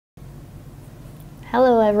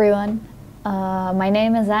Hello everyone. My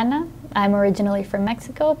name is Anna. I'm originally from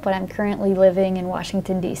Mexico, but I'm currently living in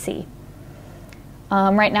Washington, D.C.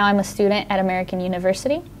 Right now I'm a student at American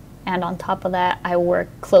University, and on top of that I work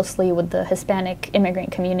closely with the Hispanic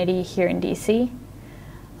immigrant community here in D.C.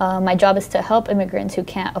 My job is to help immigrants who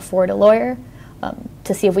can't afford a lawyer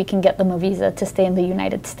to see if we can get them a visa to stay in the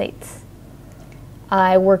United States.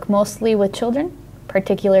 I work mostly with children,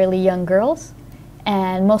 particularly young girls,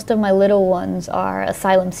 and most of my little ones are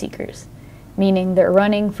asylum seekers, meaning they're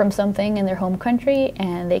running from something in their home country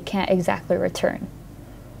and they can't exactly return.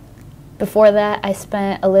 Before that, I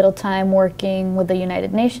spent a little time working with the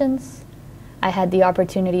United Nations. I had the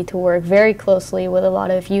opportunity to work very closely with a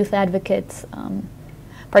lot of youth advocates,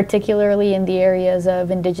 particularly in the areas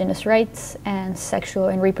of indigenous rights and sexual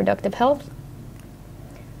and reproductive health.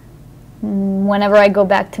 Whenever I go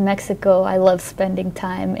back to Mexico, I love spending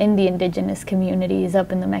time in the indigenous communities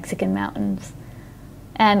up in the Mexican mountains,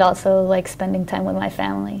 and also like spending time with my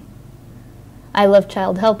family. I love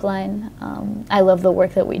Child Helpline. I love the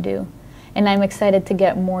work that we do, and I'm excited to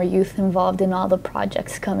get more youth involved in all the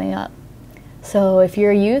projects coming up. So if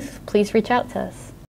you're a youth, please reach out to us.